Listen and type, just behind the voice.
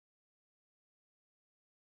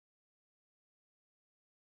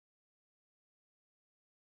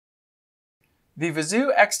The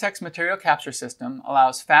Vizoo xTex material capture system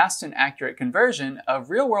allows fast and accurate conversion of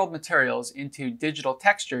real-world materials into digital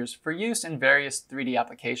textures for use in various 3D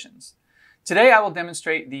applications. Today I will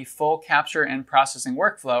demonstrate the full capture and processing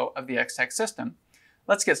workflow of the xTex system.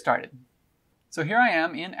 Let's get started. So here I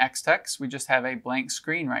am in xTex. We just have a blank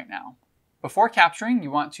screen right now. Before capturing,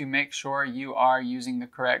 you want to make sure you are using the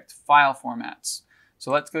correct file formats.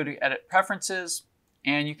 So let's go to Edit Preferences,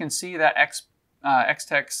 and you can see that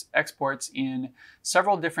xTex exports in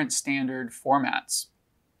several different standard formats.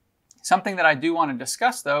 Something that I do want to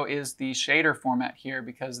discuss though is the shader format here,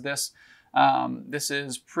 because this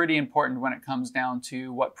is pretty important when it comes down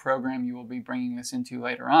to what program you will be bringing this into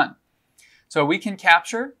later on. So we can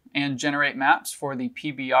capture and generate maps for the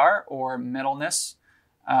PBR or metalness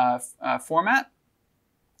format.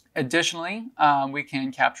 Additionally, we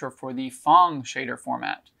can capture for the Phong shader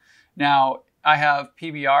format. Now, I have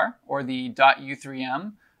PBR or the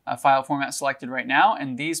 .u3m file format selected right now,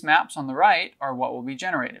 and these maps on the right are what will be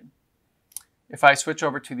generated. If I switch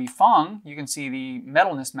over to the Phong, you can see the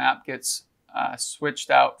metalness map gets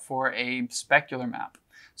switched out for a specular map.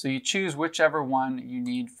 So you choose whichever one you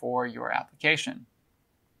need for your application.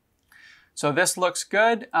 So this looks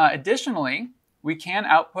good. Additionally, we can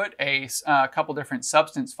output a couple different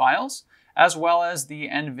substance files, as well as the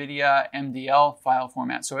NVIDIA MDL file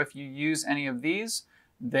format. So if you use any of these,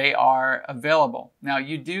 they are available. Now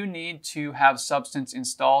you do need to have Substance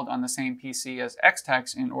installed on the same PC as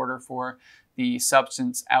xTex in order for the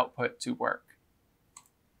Substance output to work.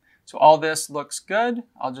 So all this looks good.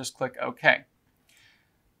 I'll just click OK.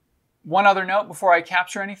 One other note before I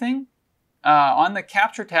capture anything. On the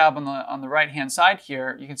Capture tab on the right-hand side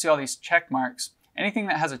here, you can see all these check marks. Anything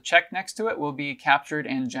that has a check next to it will be captured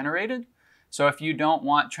and generated. So if you don't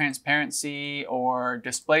want transparency or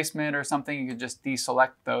displacement or something, you could just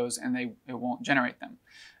deselect those and it won't generate them.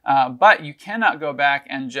 But you cannot go back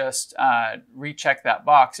and just recheck that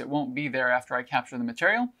box. It won't be there after I capture the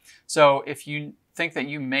material. So if you think that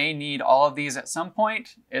you may need all of these at some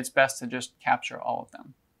point, it's best to just capture all of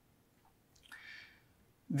them.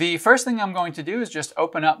 The first thing I'm going to do is just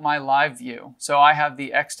open up my live view. So I have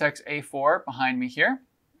the xTex A4 behind me here.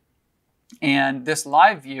 And this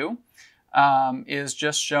live view is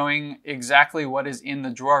just showing exactly what is in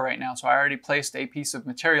the drawer right now. So I already placed a piece of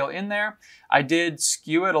material in there. I did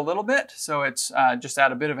skew it a little bit, so it's just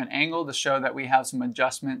at a bit of an angle to show that we have some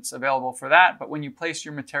adjustments available for that. But when you place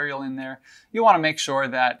your material in there, you want to make sure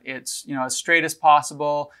that it's as straight as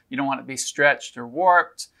possible. You don't want it to be stretched or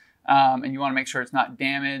warped. And you want to make sure it's not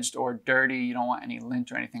damaged or dirty. You don't want any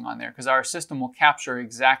lint or anything on there, because our system will capture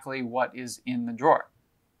exactly what is in the drawer.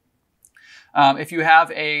 If you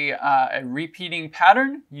have a repeating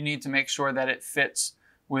pattern, you need to make sure that it fits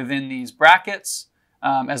within these brackets,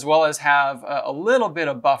 as well as have a little bit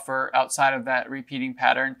of buffer outside of that repeating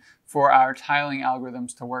pattern for our tiling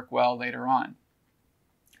algorithms to work well later on.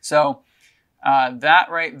 So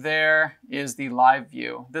that right there is the live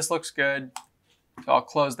view. This looks good, so I'll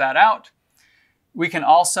close that out. We can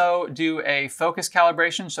also do a focus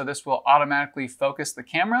calibration, so this will automatically focus the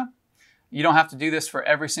camera. You don't have to do this for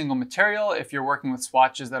every single material. If you're working with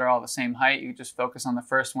swatches that are all the same height, you just focus on the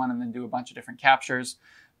first one and then do a bunch of different captures.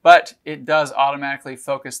 But it does automatically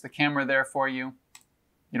focus the camera there for you.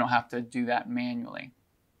 You don't have to do that manually.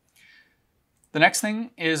 The next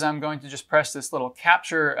thing is I'm going to just press this little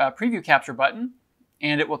preview capture button,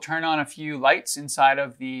 and it will turn on a few lights inside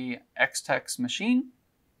of the xTex machine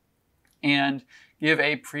and give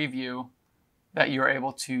a preview that you're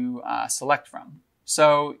able to select from.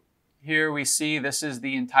 So here we see this is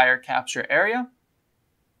the entire capture area.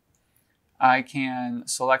 I can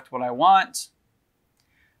select what I want.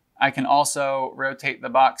 I can also rotate the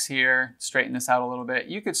box here, straighten this out a little bit.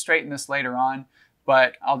 You could straighten this later on,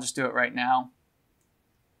 but I'll just do it right now.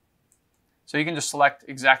 So you can just select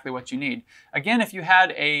exactly what you need. Again, if you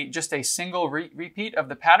had just a single repeat of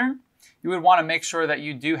the pattern, you would want to make sure that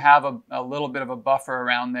you do have a little bit of a buffer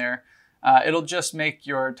around there. It'll just make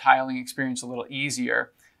your tiling experience a little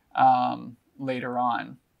easier later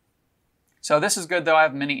on. So this is good though. I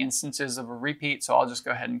have many instances of a repeat, so I'll just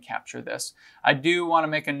go ahead and capture this. I do want to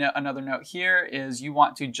make another note here is you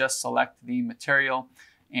want to just select the material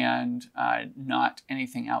and not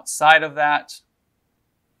anything outside of that,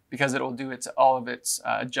 because it will do all of its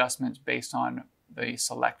adjustments based on the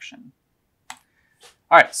selection.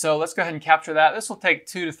 All right, so let's go ahead and capture that. This will take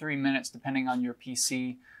 2 to 3 minutes depending on your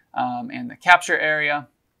PC and the capture area.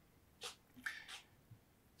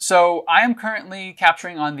 So I am currently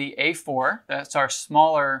capturing on the A4. That's our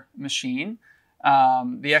smaller machine. The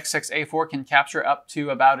xTex A4 can capture up to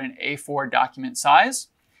about an A4 document size.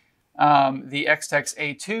 The xTex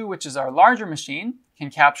A2, which is our larger machine, can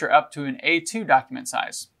capture up to an A2 document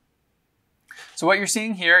size. So what you're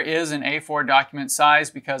seeing here is an A4 document size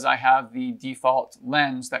because I have the default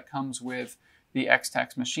lens that comes with the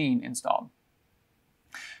xTex machine installed.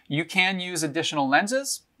 You can use additional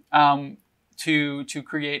lenses to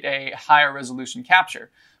create a higher resolution capture.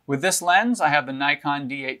 With this lens, I have the Nikon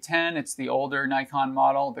D810. It's the older Nikon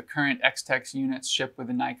model. The current xTex units ship with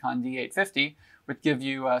the Nikon D850, which give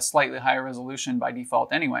you a slightly higher resolution by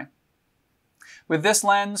default anyway. With this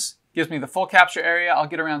lens, gives me the full capture area. I'll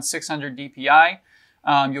get around 600 dpi.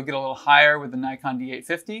 You'll get a little higher with the Nikon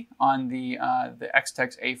D850 on the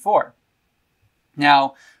xTex A4.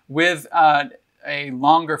 Now, with a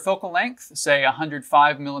longer focal length, say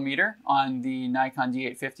 105 millimeter on the Nikon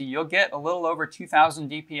D850, you'll get a little over 2000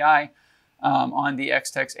 dpi on the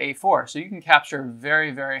xTex A4. So you can capture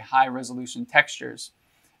very, very high resolution textures.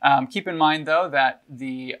 Keep in mind though that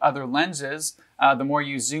the other lenses, the more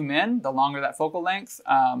you zoom in, the longer that focal length,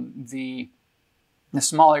 the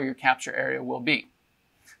smaller your capture area will be.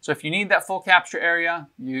 So if you need that full capture area,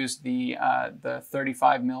 use the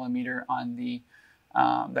 35 millimeter on the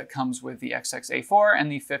that comes with the xTex A4 and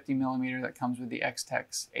the 50 millimeter that comes with the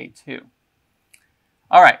xTex A2.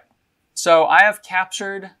 All right, so I have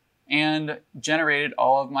captured and generated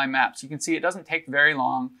all of my maps. You can see it doesn't take very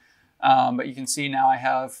long, but you can see now I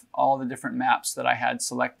have all the different maps that I had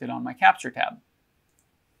selected on my capture tab.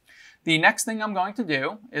 The next thing I'm going to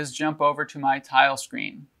do is jump over to my tile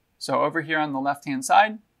screen. So over here on the left-hand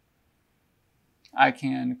side, I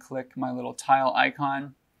can click my little tile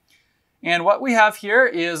icon. And what we have here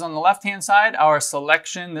is on the left-hand side, our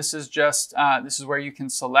selection. This is just, this is where you can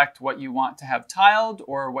select what you want to have tiled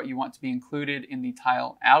or what you want to be included in the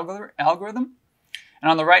tile algorithm.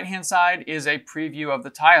 And on the right-hand side is a preview of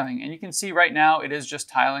the tiling. And you can see right now it is just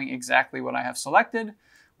tiling exactly what I have selected,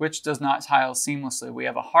 which does not tile seamlessly. We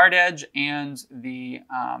have a hard edge and the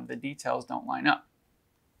details don't line up.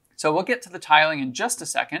 So we'll get to the tiling in just a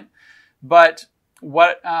second. But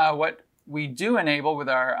what we do enable with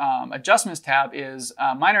our adjustments tab is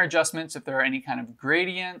minor adjustments if there are any kind of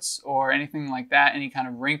gradients or anything like that, any kind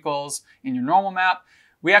of wrinkles in your normal map.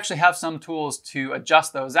 We actually have some tools to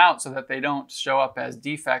adjust those out so that they don't show up as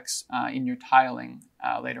defects in your tiling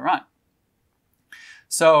later on.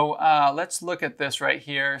 So let's look at this right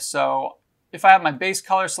here. So if I have my base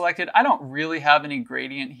color selected, I don't really have any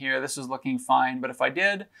gradient here. This is looking fine, but if I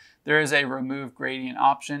did, there is a remove gradient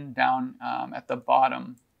option down at the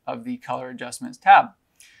bottom of the color adjustments tab.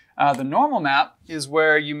 The normal map is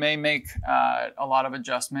where you may make a lot of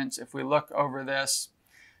adjustments. If we look over this,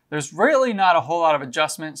 there's really not a whole lot of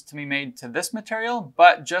adjustments to be made to this material,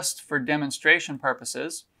 but just for demonstration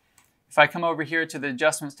purposes, if I come over here to the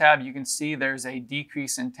adjustments tab, you can see there's a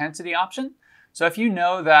decrease intensity option. So if you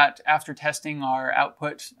know that after testing our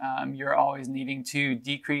output, you're always needing to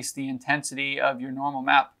decrease the intensity of your normal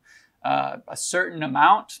map a certain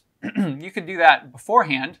amount, you could do that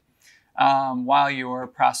beforehand while you're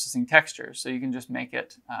processing textures. So you can just make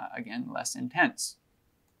it, again, less intense.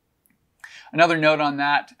 Another note on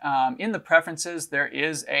that, in the preferences, there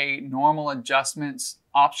is a normal adjustments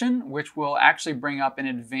option, which will actually bring up an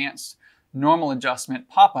advanced normal adjustment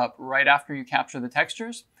pop-up right after you capture the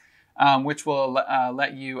textures, which will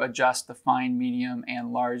let you adjust the fine, medium,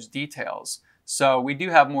 and large details. So we do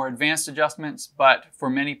have more advanced adjustments, but for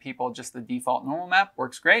many people, just the default normal map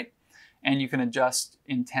works great, and you can adjust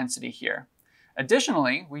intensity here.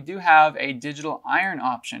 Additionally, we do have a digital iron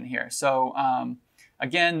option here. So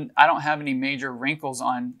again, I don't have any major wrinkles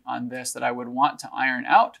on this that I would want to iron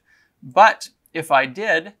out, but if I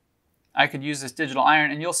did, I could use this digital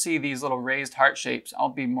iron, and you'll see these little raised heart shapes. I'll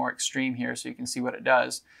be more extreme here so you can see what it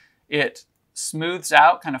does. It smooths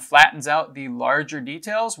out, kind of flattens out the larger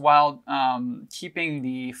details while keeping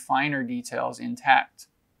the finer details intact.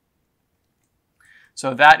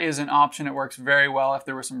 So that is an option. It works very well if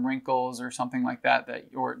there were some wrinkles or something like that,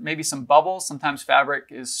 or maybe some bubbles. Sometimes fabric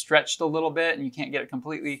is stretched a little bit and you can't get it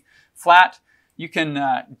completely flat. You can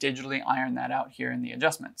digitally iron that out here in the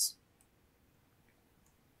adjustments.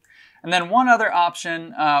 And then one other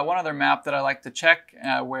option, one other map that I like to check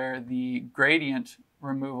where the gradient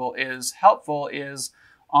removal is helpful is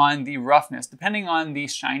on the roughness. Depending on the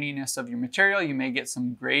shininess of your material, you may get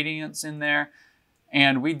some gradients in there.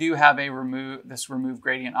 And we do have this remove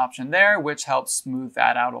gradient option there, which helps smooth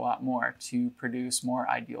that out a lot more to produce more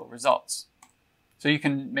ideal results. So you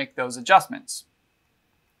can make those adjustments.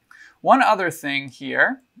 One other thing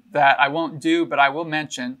here that I won't do, but I will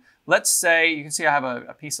mention, let's say, you can see I have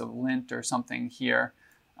a piece of lint or something here.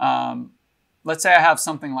 Let's say I have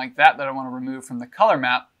something like that I want to remove from the color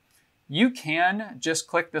map. you can just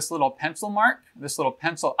click this little pencil mark, this little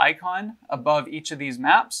pencil icon above each of these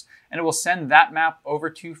maps, and it will send that map over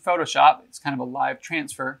to Photoshop. It's kind of a live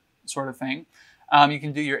transfer sort of thing. You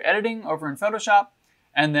can do your editing over in Photoshop,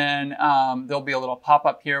 and then there'll be a little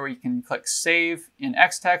pop-up here where you can click Save in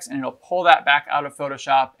xTex, and it'll pull that back out of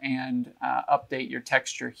Photoshop and update your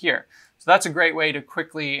texture here. So that's a great way to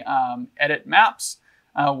quickly edit maps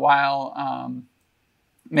while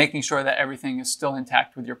making sure that everything is still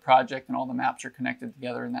intact with your project and all the maps are connected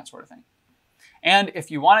together and that sort of thing. And if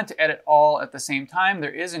you wanted to edit all at the same time,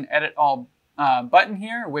 there is an Edit All button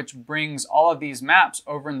here, which brings all of these maps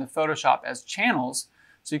over in the Photoshop as channels.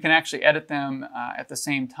 So you can actually edit them at the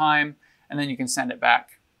same time, and then you can send it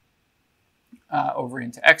back over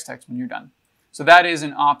into xTex when you're done. So that is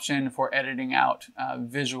an option for editing out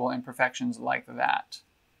visual imperfections like that.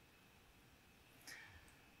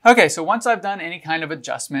 Okay, so once I've done any kind of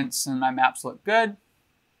adjustments and my maps look good,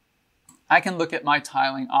 I can look at my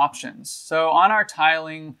tiling options. So on our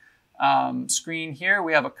tiling screen here,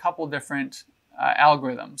 we have a couple different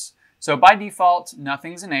algorithms. So by default,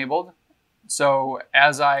 nothing's enabled. So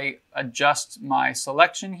as I adjust my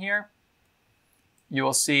selection here, you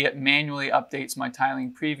will see it manually updates my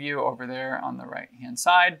tiling preview over there on the right-hand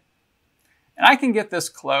side. And I can get this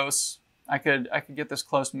close. I could get this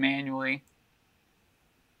close manually.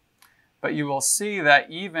 But you will see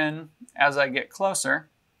that even as I get closer,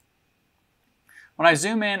 when I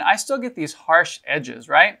zoom in, I still get these harsh edges,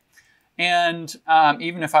 right? And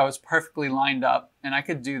even if I was perfectly lined up, and I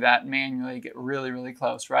could do that manually, get really, really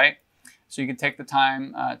close, right? So you can take the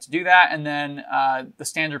time to do that, and then the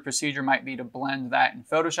standard procedure might be to blend that in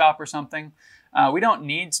Photoshop or something. We don't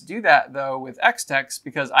need to do that though with xTex,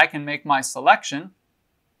 because I can make my selection,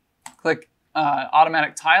 click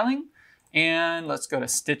automatic tiling, and let's go to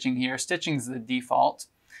stitching here. Stitching is the default.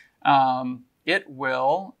 It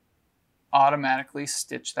will automatically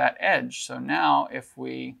stitch that edge. So now if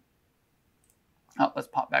we, let's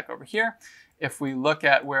pop back over here. If we look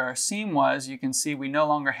at where our seam was, you can see we no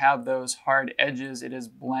longer have those hard edges. It has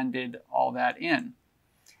blended all that in. And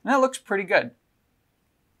that looks pretty good.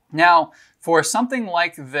 Now, for something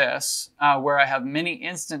like this, where I have many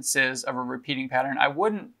instances of a repeating pattern, I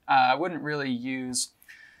wouldn't really use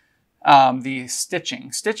the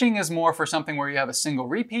stitching. Stitching is more for something where you have a single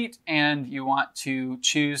repeat and you want to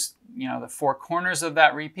choose, the four corners of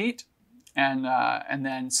that repeat and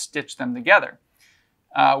then stitch them together.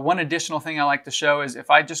 One additional thing I like to show is if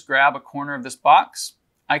I just grab a corner of this box,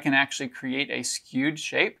 I can actually create a skewed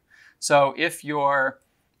shape. So if your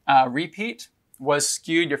repeat was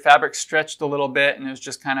skewed, your fabric stretched a little bit and it was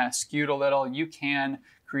just kind of skewed a little, you can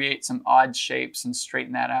create some odd shapes and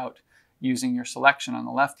straighten that out using your selection on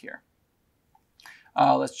the left here.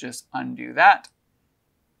 Let's just undo that.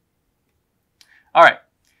 All right,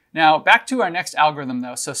 now back to our next algorithm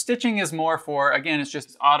though. So stitching is more for, again, it's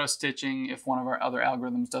just auto stitching if one of our other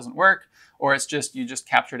algorithms doesn't work, or it's just, you just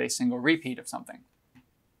captured a single repeat of something.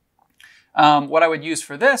 What I would use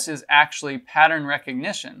for this is actually pattern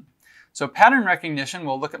recognition. So pattern recognition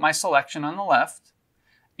will look at my selection on the left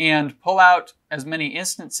and pull out as many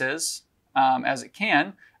instances as it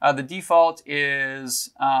can. The default is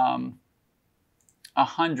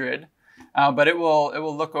 100, but it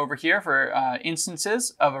will look over here for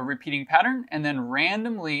instances of a repeating pattern and then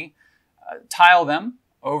randomly tile them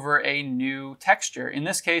over a new texture. In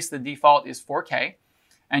this case, the default is 4K,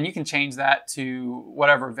 and you can change that to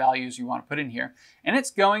whatever values you want to put in here. And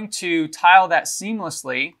it's going to tile that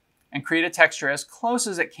seamlessly and create a texture as close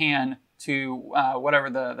as it can to whatever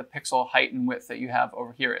the pixel height and width that you have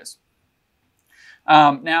over here is.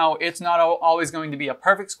 Now, it's not always going to be a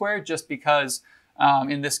perfect square, just because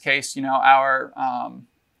in this case,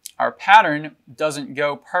 our pattern doesn't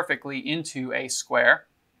go perfectly into a square.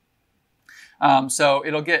 So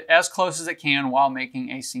it'll get as close as it can while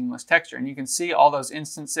making a seamless texture. And you can see all those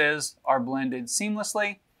instances are blended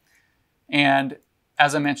seamlessly. And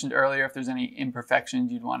as I mentioned earlier, if there's any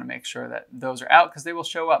imperfections, you'd want to make sure that those are out because they will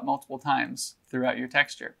show up multiple times throughout your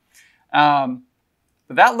texture. But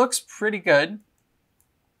that looks pretty good.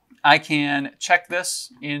 I can check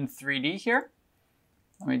this in 3D here.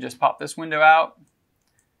 Let me just pop this window out.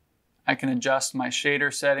 I can adjust my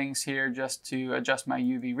shader settings here just to adjust my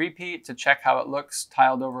UV repeat to check how it looks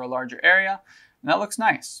tiled over a larger area. And that looks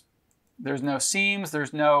nice. There's no seams,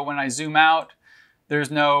 when I zoom out,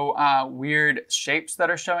 there's no weird shapes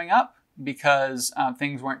that are showing up because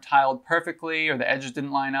things weren't tiled perfectly or the edges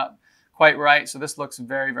didn't line up quite right. So this looks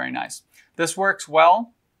very, very nice. This works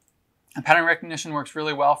well. Pattern recognition works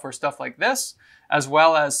really well for stuff like this, as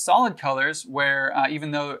well as solid colors where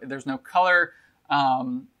even though there's no color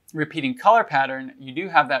repeating color pattern, you do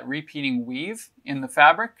have that repeating weave in the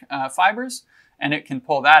fabric fibers, and it can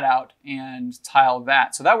pull that out and tile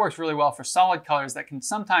that. So that works really well for solid colors that can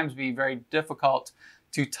sometimes be very difficult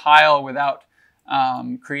to tile without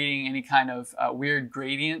creating any kind of weird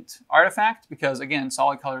gradient artifact, because again,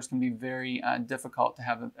 solid colors can be very difficult to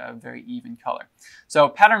have a very even color. So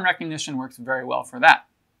pattern recognition works very well for that.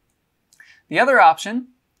 The other option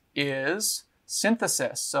is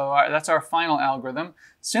synthesis. So that's our final algorithm.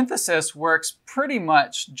 Synthesis works pretty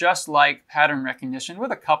much just like pattern recognition,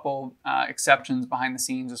 with a couple exceptions behind the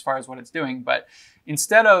scenes as far as what it's doing. But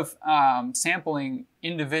instead of sampling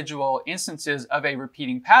individual instances of a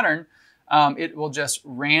repeating pattern, it will just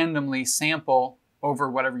randomly sample over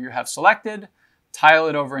whatever you have selected, tile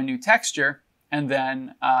it over a new texture, and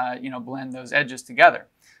then blend those edges together.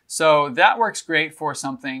 So that works great for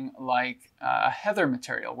something like a heather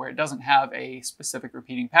material, where it doesn't have a specific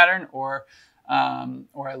repeating pattern, or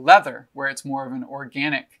a leather, where it's more of an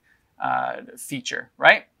organic feature,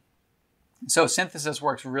 right? So synthesis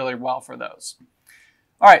works really well for those.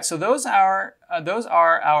 All right, so those are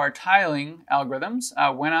our tiling algorithms.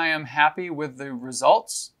 When I am happy with the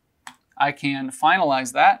results, I can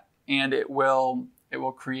finalize that, and it will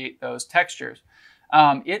create those textures.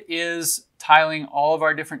 It is tiling all of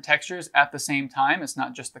our different textures at the same time. It's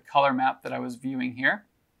not just the color map that I was viewing here.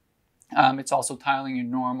 It's also tiling your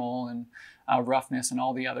normal and roughness and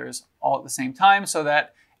all the others all at the same time, so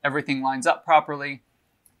that everything lines up properly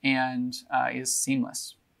and is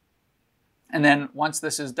seamless. And then once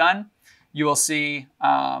this is done, you will see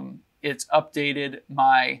it's updated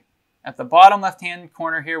at the bottom left-hand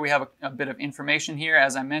corner here, we have a bit of information here.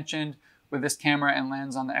 As I mentioned, with this camera and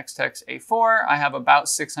lens on the xTex A4, I have about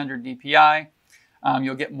 600 DPI.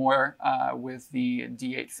 You'll get more with the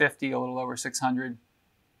D850, a little over 600.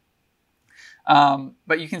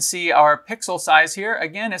 But you can see our pixel size here.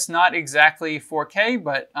 Again, it's not exactly 4K,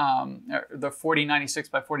 but the 4096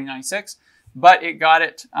 by 4096, but it got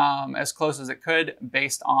it as close as it could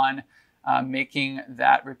based on making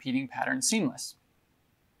that repeating pattern seamless.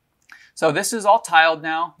 So this is all tiled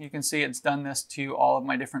now. You can see it's done this to all of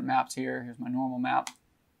my different maps here. Here's my normal map.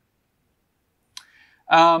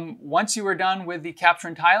 Once you are done with the capture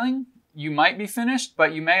and tiling, you might be finished,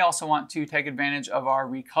 but you may also want to take advantage of our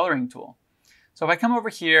recoloring tool. So if I come over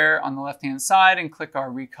here on the left-hand side and click our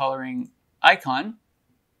recoloring icon,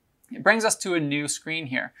 it brings us to a new screen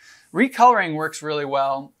here. Recoloring works really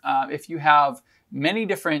well if you have many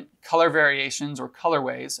different color variations or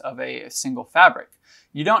colorways of a single fabric.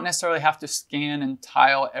 You don't necessarily have to scan and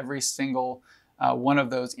tile every single one of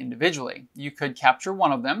those individually. You could capture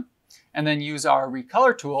one of them and then use our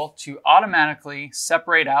recolor tool to automatically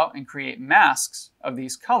separate out and create masks of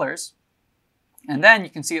these colors. And then you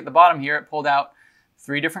can see at the bottom here, it pulled out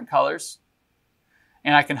 3 different colors.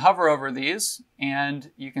 And I can hover over these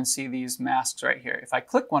and you can see these masks right here. If I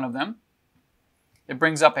click one of them, it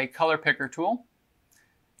brings up a color picker tool.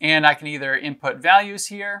 And I can either input values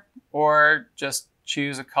here or just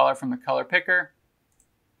choose a color from the color picker,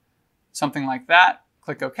 something like that.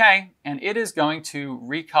 Click OK, and it is going to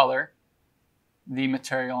recolor the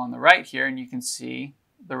material on the right here, and you can see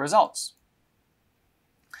the results.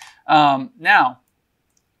 Now,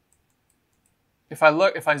 if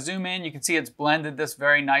I zoom in, you can see it's blended this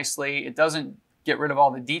very nicely. It doesn't get rid of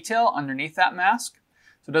all the detail underneath that mask.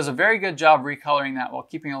 So it does a very good job recoloring that while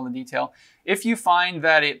keeping all the detail. If you find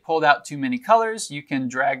that it pulled out too many colors, you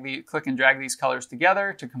can click and drag these colors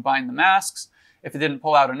together to combine the masks. If it didn't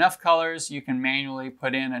pull out enough colors, you can manually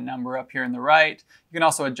put in a number up here in the right. You can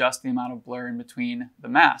also adjust the amount of blur in between the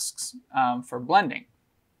masks for blending.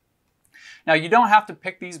 Now, you don't have to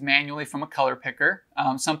pick these manually from a color picker.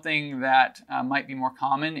 Something that might be more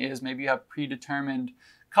common is maybe you have predetermined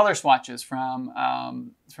color swatches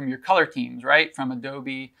from your color teams, right? From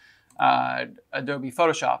Adobe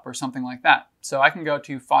Photoshop or something like that. So I can go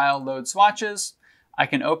to File, Load Swatches. I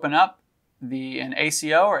can open up an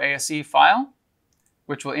ACO or ASC file,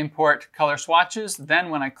 which will import color swatches. Then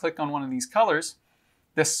when I click on one of these colors,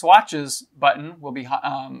 this swatches button will be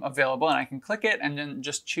available, and I can click it and then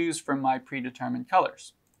just choose from my predetermined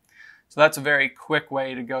colors. So that's a very quick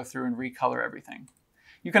way to go through and recolor everything.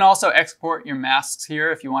 You can also export your masks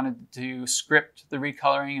here if you wanted to script the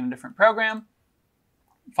recoloring in a different program.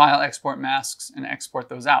 File, Export Masks, and export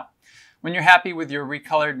those out. When you're happy with your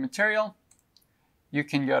recolored material, you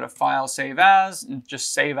can go to File, Save As, and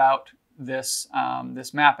just save out this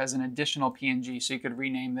map as an additional PNG. So you could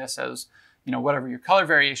rename this as whatever your color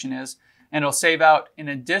variation is, and it'll save out an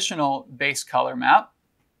additional base color map.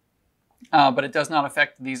 But it does not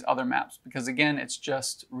affect these other maps because, again, it's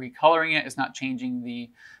just recoloring it. It's not changing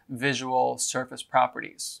the visual surface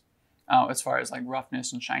properties. as far as like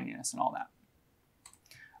roughness and shininess and all that.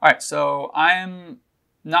 All right, so I'm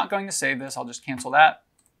not going to save this. I'll just cancel that.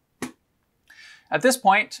 At this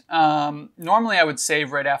point, normally I would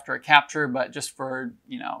save right after a capture, but just for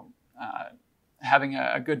having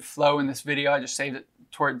a good flow in this video, I just saved it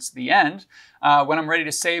towards the end. When I'm ready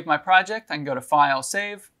to save my project, I can go to File,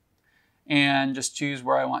 Save, and just choose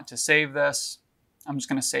where I want to save this. I'm just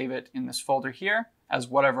going to save it in this folder here as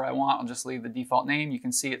whatever I want. I'll just leave the default name. You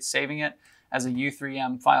can see it's saving it as a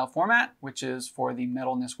U3M file format, which is for the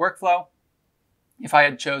metalness workflow. If I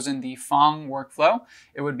had chosen the Fong workflow,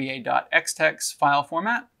 it would be a .xtex file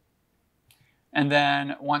format. And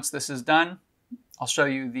then once this is done, I'll show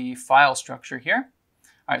you the file structure here.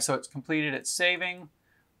 All right, so it's completed, it's saving.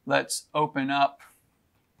 Let's open up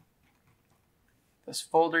this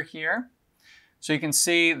folder here. So you can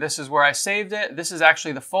see this is where I saved it. This is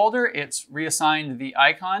actually the folder. It's reassigned the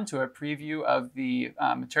icon to a preview of the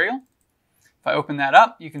material. If I open that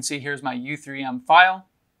up, you can see here's my U3M file.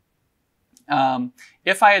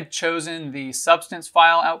 If I had chosen the substance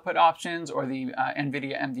file output options or the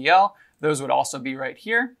NVIDIA MDL, those would also be right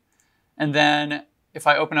here. And then if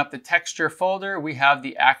I open up the texture folder, we have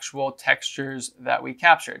the actual textures that we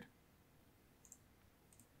captured.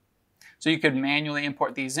 So you could manually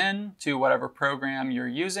import these in to whatever program you're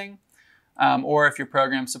using. Or if your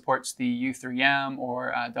program supports the U3M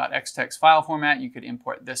or .xtex file format, you could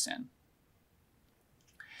import this in.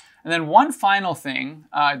 And then one final thing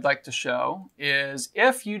I'd like to show is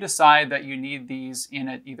if you decide that you need these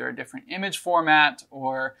in either a different image format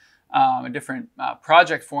or a different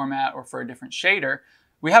project format or for a different shader,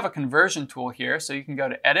 we have a conversion tool here. So you can go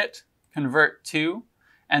to Edit, Convert To,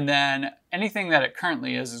 and then anything that it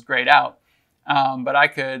currently is grayed out. But I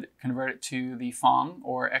could convert it to the Fong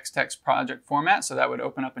or xTex project format. So that would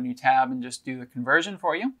open up a new tab and just do the conversion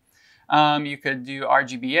for you. You could do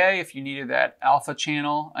RGBA if you needed that alpha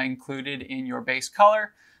channel included in your base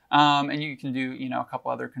color. And you can do a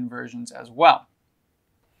couple other conversions as well.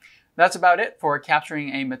 That's about it for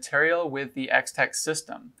capturing a material with the xTex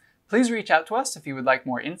system. Please reach out to us if you would like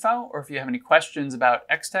more info or if you have any questions about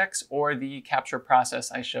xTex or the capture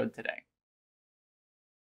process I showed today.